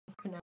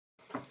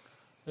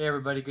Hey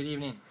everybody, good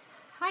evening.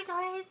 Hi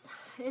guys.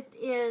 It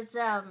is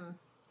let's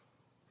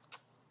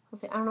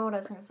see, I don't know what I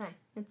was gonna say.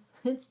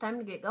 It's time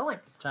to get going.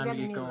 Time We to got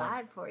a get new going.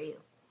 live for you.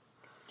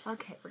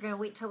 Okay, we're gonna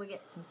wait till we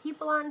get some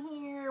people on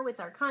here with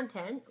our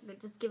content. We'll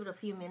just give it a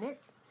few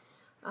minutes.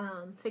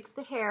 Fix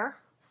the hair.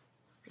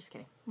 Just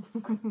kidding.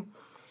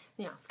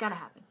 It's gotta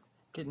happen.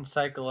 Getting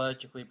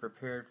psychologically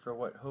prepared for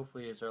what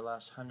hopefully is our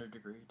last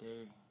 100-degree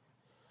day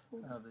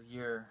of the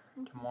year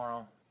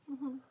tomorrow.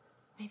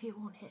 Maybe it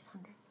won't hit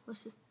 100.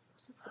 Let's just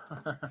hope so.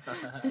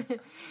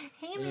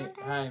 Hey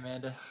Amanda. Hi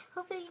Amanda.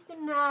 Hopefully you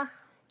can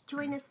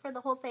join us for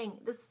the whole thing.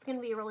 This is going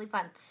to be really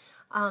fun.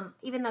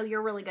 Even though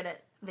you're really good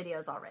at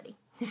videos already.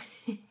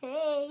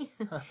 Hey.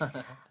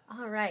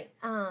 All right.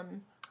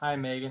 Hi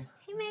Megan.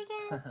 Hey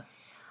Megan.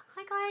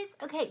 Hi guys.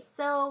 Okay,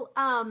 so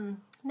now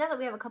that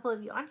we have a couple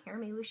of you on here,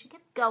 maybe we should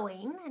get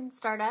going and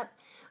start up.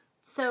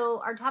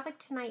 So our topic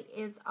tonight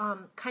is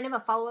kind of a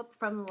follow-up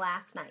from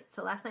last night.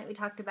 So last night we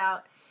talked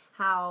about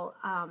how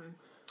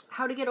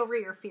to get over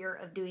your fear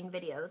of doing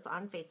videos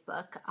on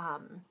Facebook,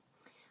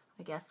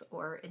 I guess,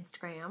 or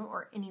Instagram,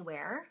 or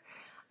anywhere.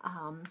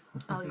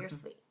 Oh, you're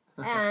sweet.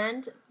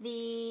 And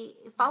the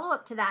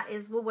follow-up to that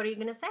is, well, what are you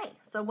going to say?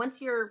 So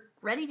once you're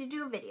ready to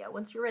do a video,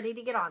 once you're ready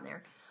to get on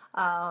there,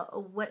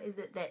 what is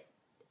it that,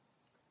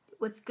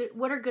 what's good,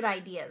 what are good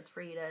ideas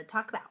for you to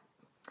talk about?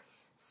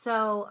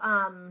 So,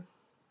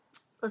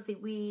 let's see,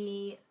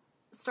 we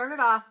started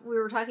off, we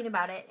were talking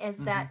about it, is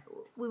that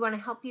we want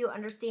to help you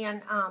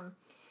understand,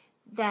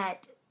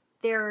 that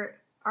there's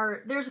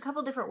a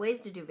couple different ways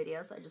to do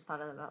videos. I just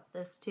thought about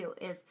this too,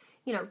 is,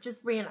 just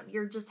random.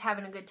 You're just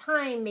having a good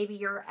time. Maybe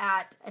you're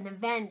at an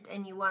event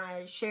and you want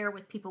to share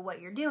with people what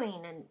you're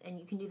doing, and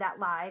you can do that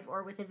live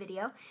or with a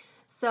video.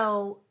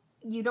 So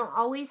you don't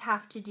always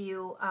have to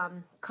do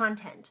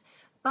content,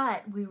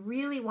 but we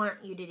really want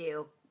you to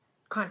do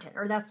content,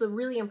 or that's the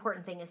really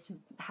important thing, is to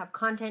have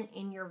content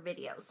in your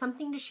video,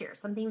 something to share,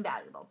 something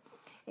valuable.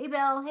 Hey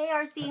Bill. Hey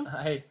RC.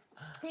 Hi.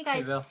 Hey guys.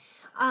 Hey Bill.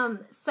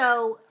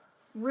 So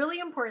really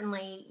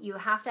importantly, you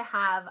have to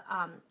have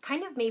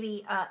kind of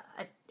maybe a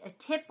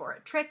tip or a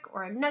trick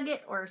or a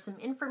nugget or some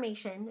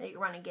information that you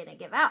want to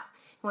give out.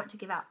 What's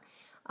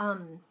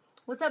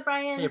up,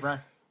 Brian? Hey Brian.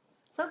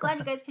 So glad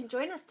you guys can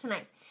join us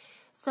tonight.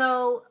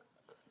 So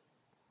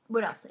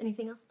what else?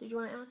 Anything else did you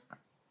want to add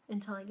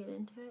until I get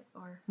into it?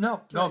 Or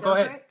No, go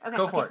ahead. Okay,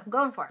 Go for it. I'm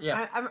going for it.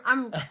 Yeah.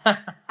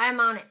 I'm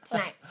on it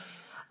tonight.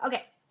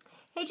 Okay.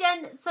 Hey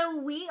Jen, so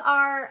we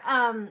are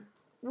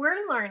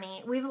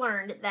we've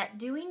learned that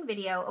doing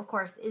video, of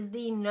course, is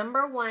the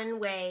 #1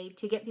 way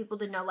to get people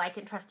to know, like,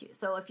 and trust you.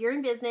 So if you're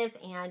in business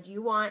and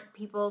you want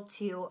people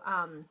to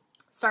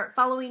start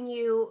following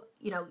you,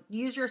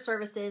 use your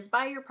services,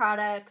 buy your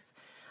products,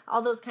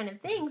 all those kind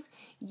of things,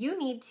 you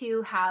need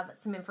to have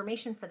some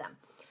information for them.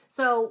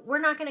 So we're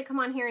not going to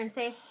come on here and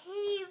say,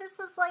 hey, this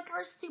is like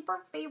our super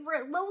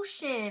favorite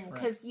lotion,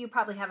 because you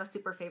probably have a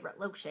super favorite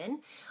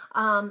lotion,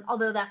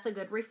 although that's a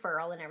good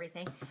referral and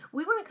everything.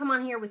 We want to come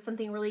on here with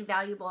something really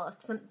valuable,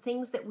 some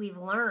things that we've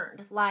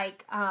learned.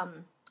 Like,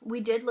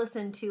 we did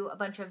listen to a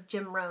bunch of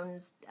Jim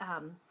Rohn's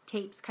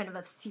tapes, kind of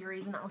a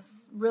series, and that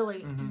was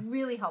really,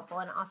 really helpful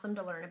and awesome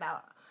to learn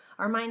about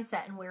our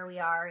mindset and where we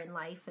are in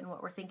life and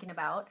what we're thinking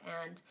about,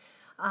 and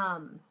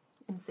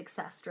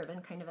success-driven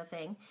kind of a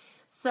thing.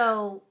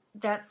 So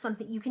that's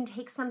something, you can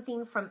take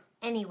something from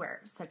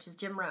anywhere, such as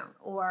Jim Rohn,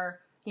 or,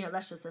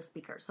 that's just a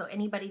speaker. So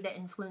anybody that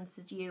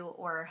influences you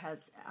or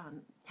has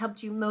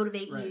helped you,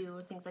 motivate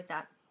you, things like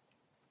that.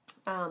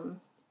 Do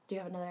you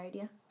have another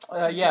idea?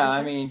 Yeah,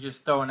 I mean,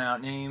 just throwing out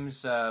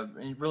names.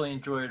 Really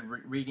enjoyed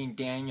reading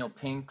Daniel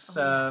Pink's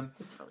really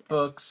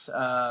books.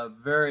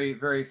 Very,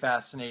 very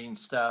fascinating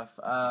stuff.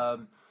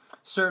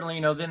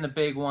 Certainly, then the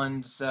big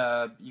ones,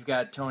 you've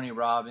got Tony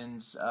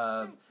Robbins,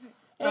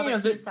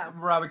 and,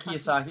 Robert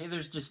Kiyosaki.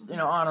 There's just, on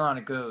and on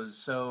it goes.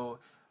 So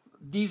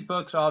these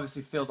books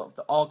obviously filled with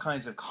all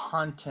kinds of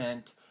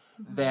content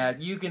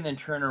that you can then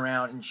turn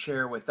around and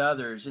share with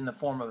others in the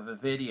form of a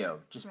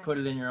video. Just put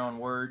it in your own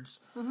words.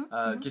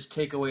 Just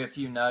take away a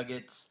few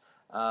nuggets.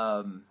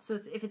 So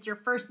if it's your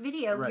first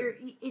video,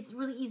 it's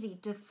really easy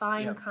to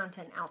find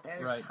content out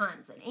there. There's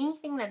tons. And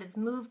anything that has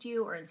moved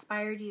you or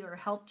inspired you or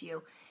helped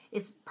you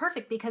is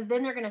perfect, because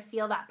then they're going to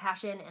feel that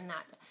passion and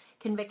that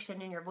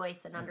conviction in your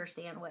voice and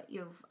understand what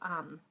you've,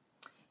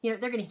 they're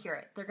going to hear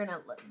it. They're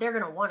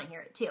going to want to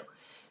hear it too.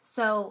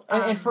 So,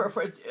 and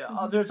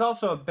there's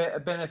also a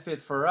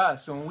benefit for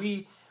us when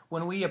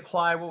we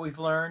apply what we've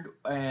learned,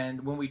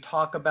 and when we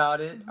talk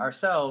about it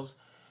ourselves,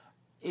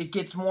 it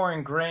gets more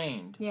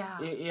ingrained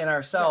in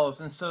ourselves.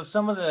 And so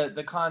some of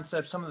the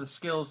concepts, some of the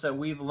skills that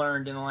we've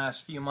learned in the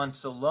last few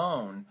months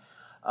alone,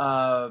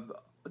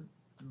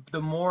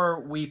 the more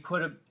we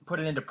put it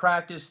into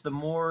practice, the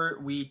more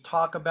we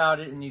talk about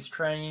it in these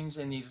trainings,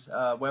 in these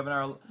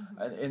webinar,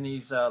 in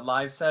these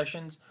live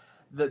sessions,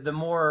 the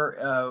more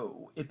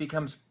it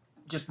becomes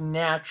just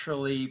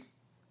naturally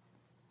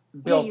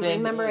built in. You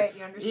remember it,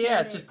 you understand it.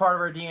 Yeah, it's just part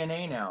of our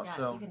DNA now. Yeah,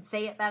 so you can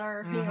say it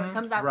better. It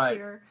comes out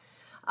clearer.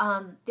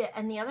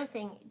 And the other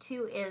thing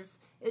too is,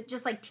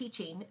 just like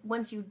teaching,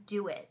 once you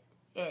do it,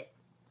 it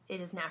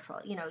is natural.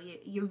 You know,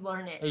 you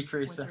learn it hey,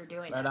 Teresa. when you're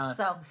doing right it. On.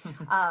 So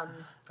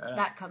right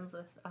that comes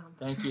with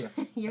thank you.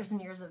 years and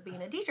years of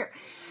being a teacher.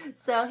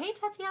 So hey,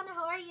 Tatiana,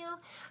 how are you?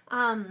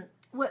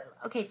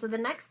 Okay, so the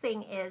next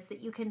thing is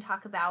that you can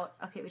talk about.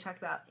 Okay, we talked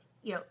about,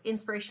 you know,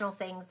 inspirational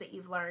things that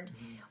you've learned.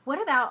 Mm-hmm.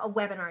 What about a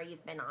webinar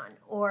you've been on,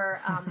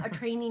 or a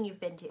training you've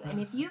been to? And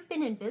if you've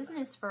been in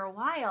business for a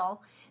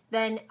while,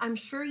 then I'm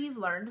sure you've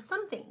learned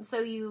something. So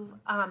you've,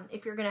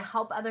 if you're going to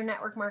help other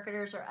network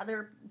marketers or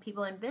other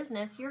people in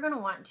business, you're going to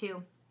want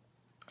to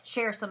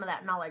share some of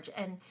that knowledge.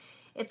 And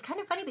it's kind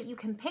of funny, but you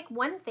can pick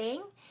one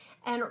thing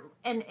and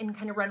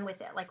kind of run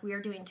with it, like we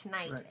are doing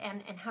tonight,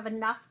 right. and have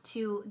enough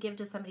to give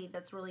to somebody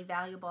that's really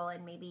valuable,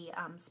 and maybe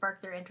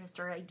spark their interest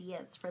or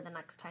ideas for the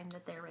next time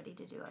that they're ready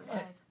to do a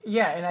live.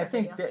 Yeah, and I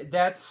think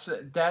that's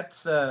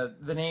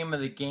the name of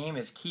the game,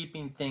 is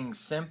keeping things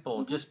simple.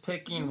 Mm-hmm. Just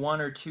picking mm-hmm.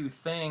 one or two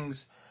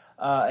things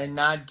and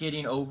not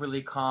getting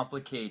overly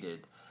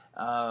complicated.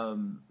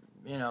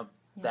 You know,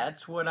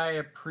 that's what I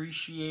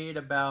appreciate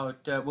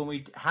about when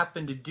we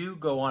happen to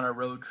go on a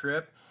road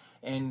trip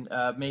and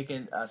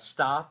making a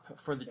stop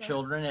for the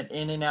children at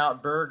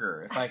In-N-Out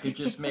Burger. If I could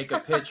just make a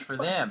pitch for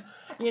them.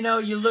 You know,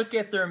 you look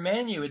at their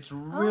menu, it's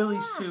really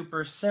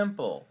super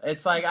simple.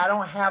 It's like I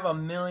don't have a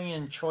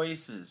million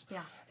choices. Yeah.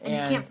 And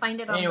you can't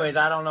find it on anyways,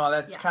 I don't know.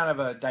 That's kind of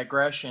a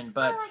digression.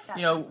 But,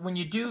 you know, when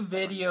you do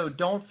video,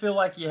 don't feel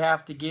like you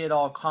have to get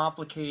all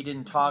complicated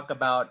and talk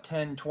about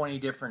 10, 20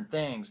 different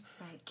things.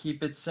 Right.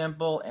 Keep it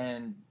simple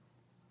and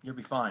you'll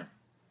be fine.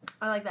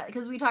 I like that,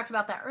 because we talked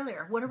about that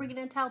earlier. What are we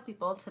going to tell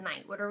people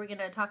tonight? What are we going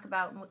to talk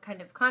about, and what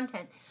kind of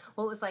content?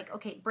 Well, it was like,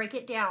 okay, break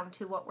it down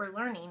to what we're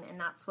learning, and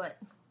that's what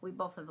we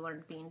both have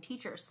learned being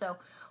teachers. So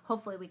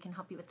hopefully we can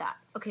help you with that.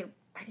 Okay,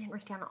 I didn't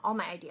write down all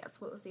my ideas.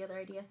 What was the other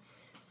idea?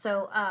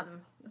 So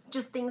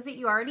just things that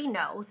you already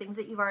know, things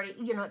that you've already,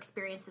 you know,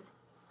 experiences.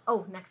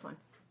 Oh, next one,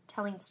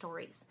 telling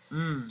stories.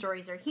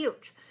 Stories are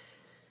huge.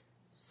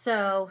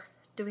 So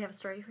do we have a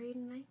story for you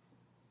tonight?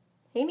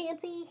 Hey,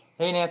 Nancy.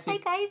 Hey, Nancy. Hey,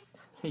 guys.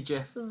 Hey,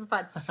 Jess. This is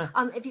fun.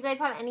 If you guys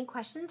have any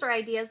questions or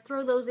ideas,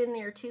 throw those in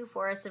there too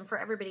for us and for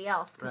everybody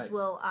else, because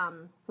we'll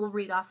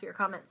read off your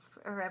comments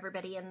for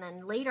everybody, and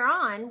then later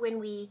on when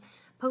we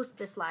post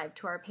this live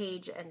to our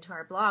page and to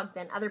our blog,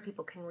 then other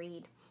people can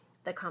read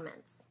the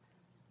comments.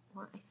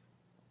 Well,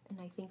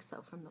 I think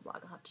so from the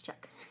blog. I'll have to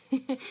check.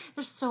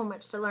 There's so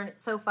much to learn.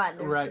 It's so fun.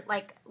 There's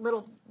like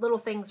little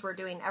things we're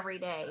doing every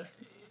day.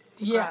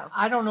 Yeah,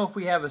 I don't know if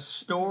we have a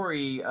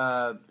story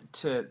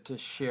to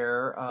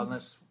share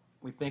unless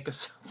we think of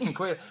something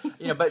quick.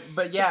 You know,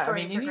 but yeah, I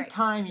mean,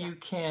 anytime you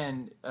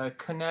can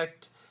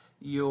connect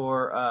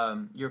your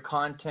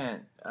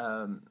content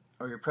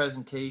or your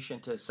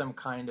presentation to some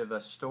kind of a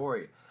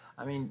story,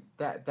 I mean,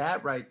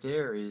 that right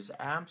there is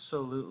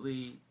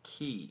absolutely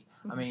key.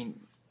 Mm-hmm. I mean,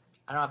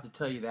 I don't have to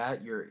tell you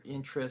that your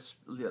interest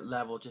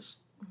level just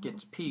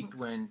gets piqued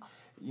when,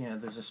 you know,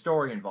 there's a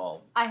story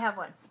involved. I have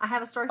one. I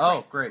have a story for you.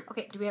 Oh, great.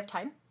 Okay, do we have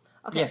time?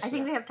 Okay, yes. I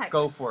think we have time.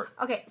 Go for it.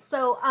 Okay,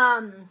 so,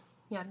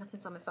 yeah,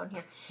 nothing's on my phone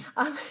here.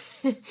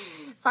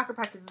 Soccer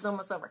practice is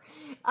almost over.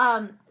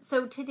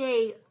 So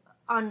today,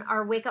 on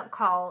our wake-up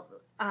call,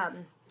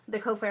 the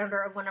co-founder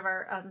of one of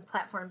our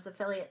platforms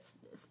affiliates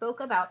spoke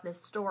about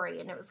this story,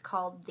 and it was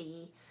called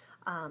the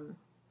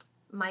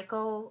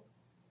Michael...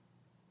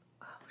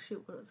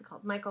 what was it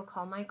called? Michael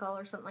Call Michael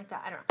or something like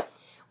that. I don't know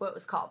what it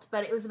was called,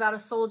 but it was about a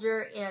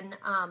soldier in,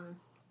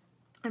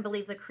 I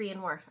believe, the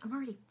Korean War. I'm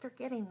already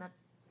forgetting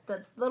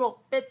the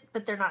little bits,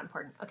 but they're not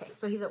important. Okay,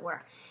 so he's at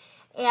war,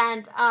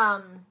 and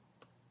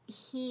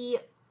he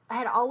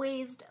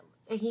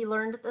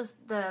learned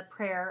the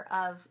prayer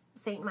of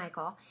Saint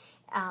Michael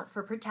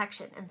for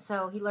protection, and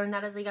so he learned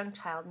that as a young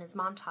child, and his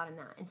mom taught him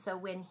that. And so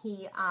when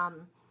he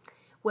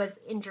was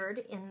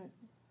injured in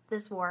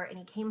this war and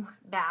he came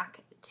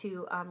back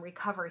to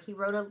recover, he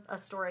wrote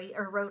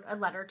wrote a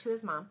letter to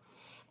his mom,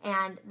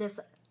 and this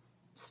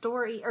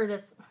story, or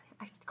this,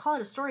 I call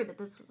it a story, but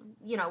this,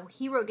 you know,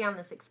 he wrote down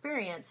this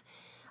experience,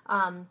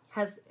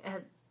 has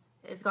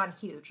gone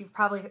huge.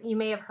 You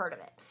may have heard of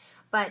it,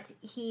 but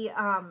he,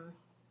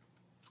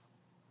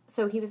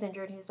 so he was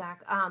injured, he was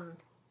back.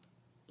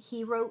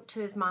 He wrote to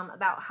his mom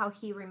about how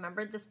he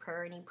remembered this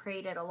prayer, and he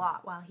prayed it a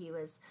lot while he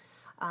was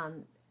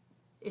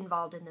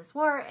involved in this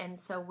war. And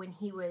so when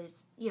he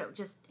was, you know,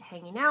 just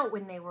hanging out,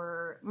 when they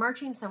were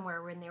marching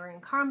somewhere, when they were in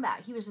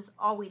combat, he was just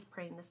always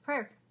praying this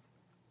prayer.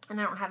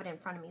 And I don't have it in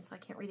front of me, so I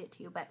can't read it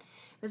to you, but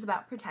it was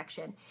about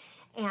protection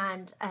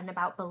and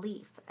about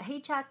belief.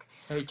 Hey, Chuck.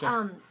 Hey,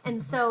 Chuck. And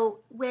so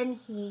when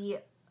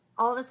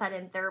all of a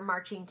sudden they're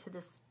marching to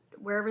this,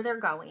 wherever they're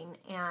going,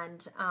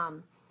 and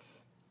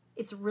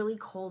it's really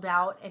cold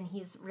out, and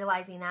he's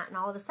realizing that, and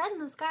all of a sudden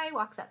this guy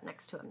walks up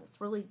next to him, this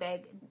really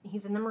big,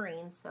 he's in the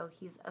Marines, so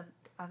he's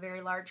a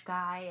very large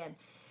guy, and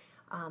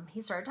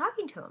he started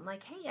talking to him,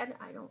 like, hey,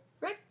 I don't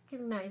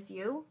recognize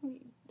you.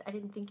 I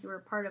didn't think you were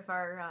part of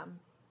our, I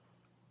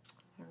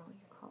don't know what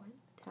you call it.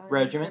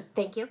 Regiment.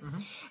 Thank you.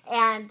 Mm-hmm.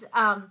 And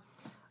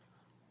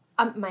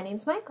my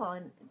name's Michael,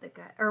 and the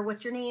guy, or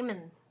what's your name?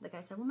 And the guy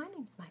said, well, my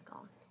name's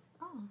Michael.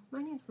 Oh, oh,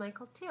 my name's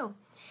Michael too.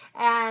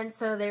 And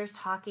so there's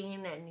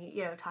talking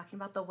and, talking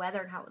about the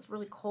weather and how it was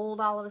really cold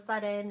all of a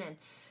sudden. And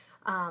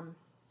a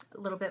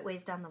little bit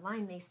ways down the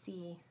line, they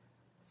see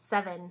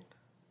 7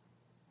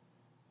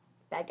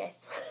 bad guys.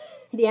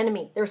 The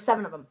enemy. There were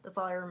 7 of them. That's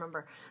all I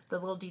remember. The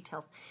little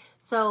details.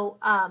 So,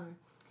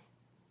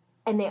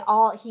 and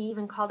he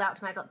even called out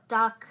to Michael,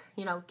 duck,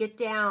 get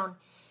down.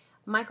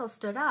 Michael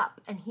stood up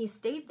and he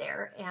stayed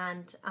there.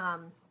 And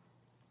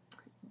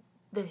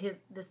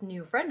this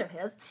new friend of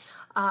his,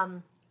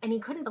 and he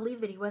couldn't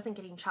believe that he wasn't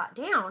getting shot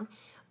down,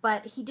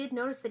 but he did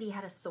notice that he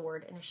had a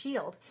sword and a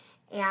shield.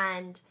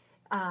 And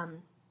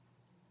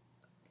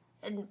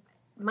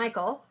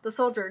Michael, the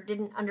soldier,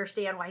 didn't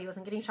understand why he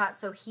wasn't getting shot,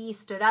 so he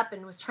stood up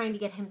and was trying to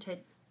get him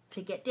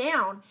to get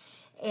down,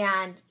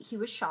 and he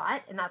was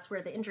shot, and that's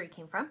where the injury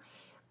came from.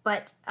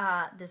 But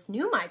this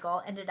new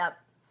Michael ended up,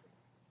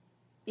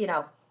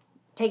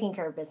 taking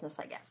care of business,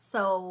 I guess.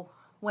 So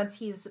once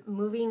he's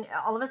moving,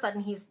 all of a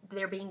sudden he's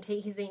being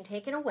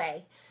taken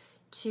away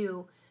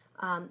to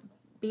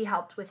be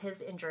helped with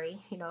his injury,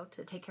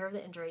 to take care of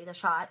the injury, the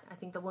shot. I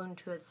think the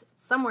wound was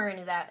somewhere in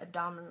his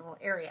abdominal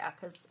area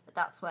because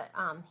that's what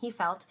he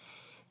felt.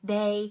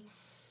 They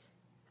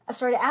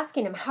started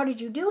asking him, "How did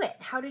you do it?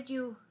 How did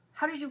you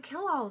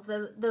kill all of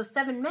those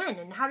 7 men?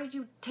 And how did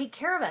you take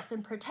care of us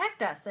and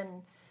protect us?"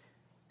 And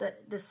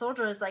the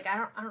soldier was like,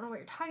 "I don't know what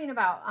you're talking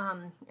about,"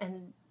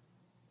 and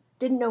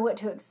didn't know what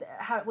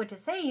to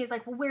say. He's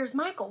like, "Well, where's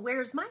Michael?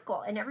 Where's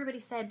Michael?" And everybody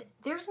said,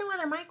 "There's no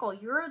other Michael.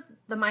 You're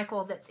the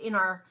Michael that's in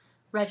our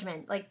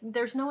regiment. Like,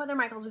 there's no other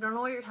Michaels. We don't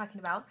know what you're talking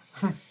about."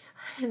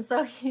 And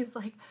so he's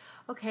like,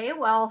 "Okay,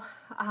 well,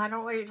 I don't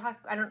know what you're talking.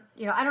 I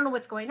don't know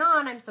what's going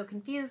on. I'm so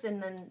confused." And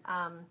then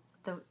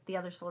the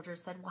other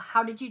soldiers said, "Well,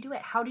 how did you do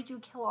it? How did you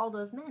kill all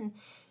those men?"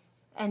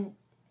 And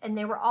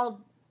they were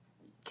all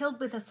killed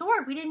with a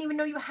sword. We didn't even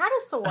know you had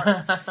a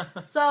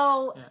sword.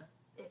 So. Yeah.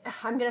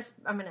 I'm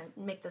gonna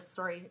make this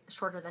story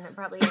shorter than it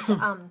probably is.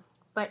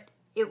 But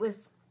it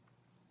was,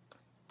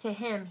 to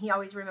him, he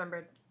always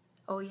remembered,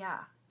 oh yeah,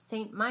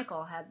 Saint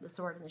Michael had the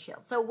sword and the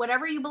shield. So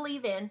whatever you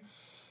believe in,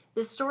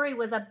 this story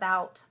was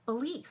about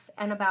belief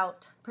and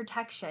about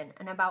protection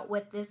and about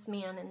what this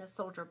man and this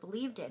soldier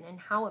believed in and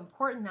how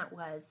important that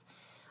was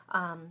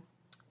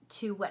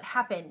to what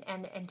happened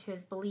and to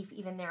his belief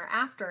even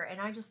thereafter.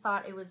 And I just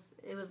thought it was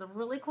a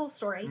really cool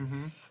story.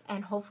 Mm-hmm.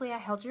 And hopefully I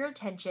held your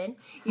attention,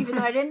 even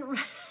though I didn't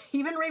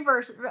even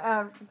rehearse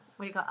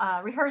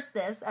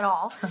this at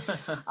all.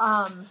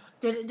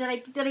 Did I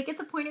get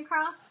the point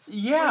across?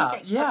 Yeah.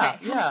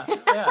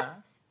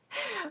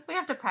 We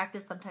have to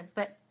practice sometimes,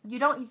 but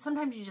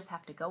sometimes you just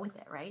have to go with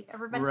it, right,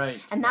 everybody? Right.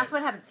 And that's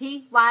what happens.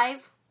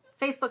 Live,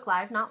 Facebook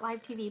Live, not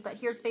live TV, but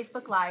here's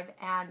Facebook Live,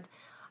 and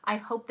I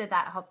hope that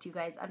helped you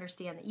guys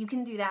understand that you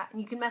can do that,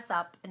 and you can mess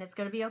up, and it's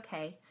going to be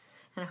okay.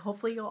 And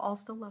hopefully you'll all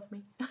still love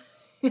me.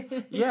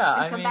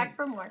 Yeah, and come back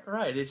for more.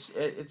 Right. It's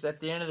at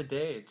the end of the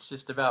day, it's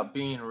just about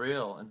being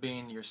real and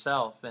being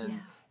yourself,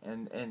 and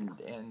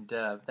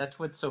that's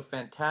what's so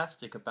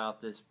fantastic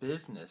about this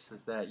business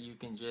is that you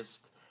can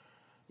just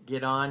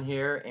get on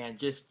here and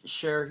just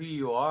share who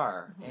you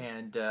are.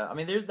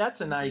 Mm-hmm. And that's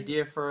an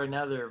idea for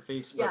another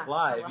Facebook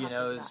Live.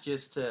 Is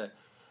just to,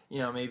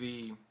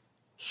 maybe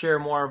share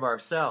more of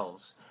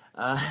ourselves.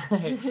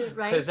 Because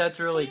right? That's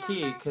really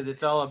key. Because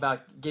it's all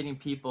about getting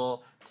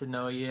people to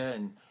know you,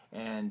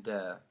 and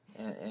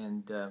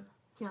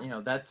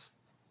that's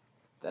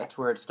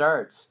where it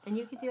starts. And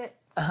you can do it.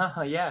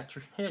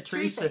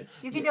 Teresa,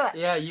 you can do it.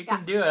 Yeah, you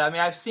can do it.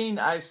 I've seen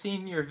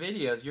your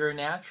videos. You're a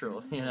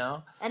natural,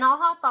 And I'll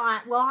hop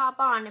on. We'll hop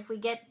on if we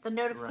get the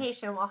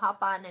notification. Right. We'll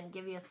hop on and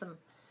give you some.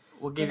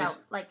 We'll give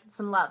like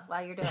some love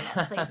while you're doing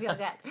it, so you feel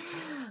good.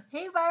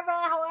 Hey, Barbara,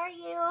 how are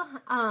you?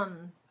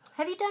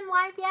 Have you done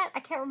live yet? I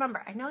can't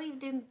remember. I know you've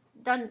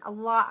done a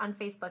lot on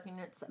Facebook, and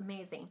it's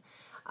amazing.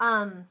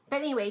 But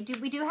anyway,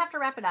 we do have to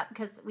wrap it up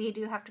because we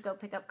do have to go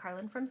pick up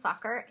Carlin from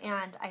soccer,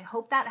 and I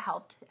hope that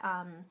helped.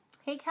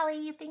 Hey,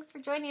 Kelly, thanks for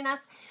joining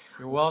us.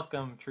 You're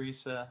welcome,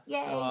 Teresa.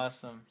 Yay. So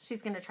awesome.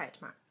 She's going to try it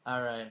tomorrow.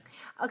 All right.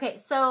 Okay,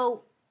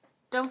 so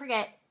don't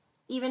forget,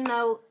 even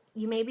though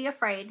you may be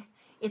afraid,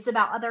 it's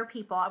about other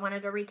people. I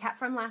wanted to recap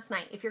from last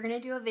night. If you're going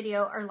to do a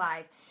video or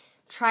live,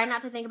 try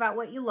not to think about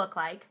what you look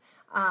like.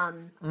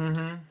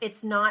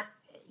 It's not,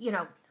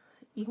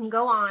 you can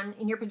go on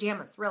in your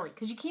pajamas, really,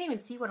 because you can't even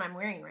see what I'm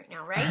wearing right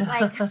now, right?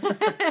 Like,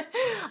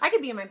 I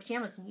could be in my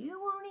pajamas and you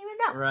won't even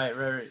know.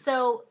 Right.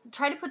 So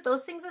try to put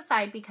those things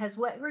aside because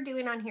what we're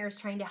doing on here is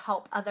trying to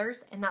help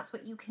others, and that's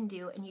what you can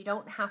do, and you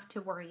don't have to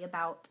worry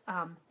about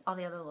all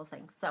the other little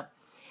things. So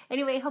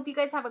anyway, hope you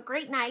guys have a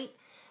great night.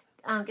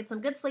 Get some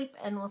good sleep,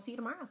 and we'll see you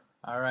tomorrow.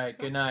 All right.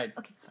 Good night.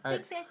 Okay.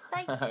 Thanks, guys.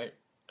 Bye. All right.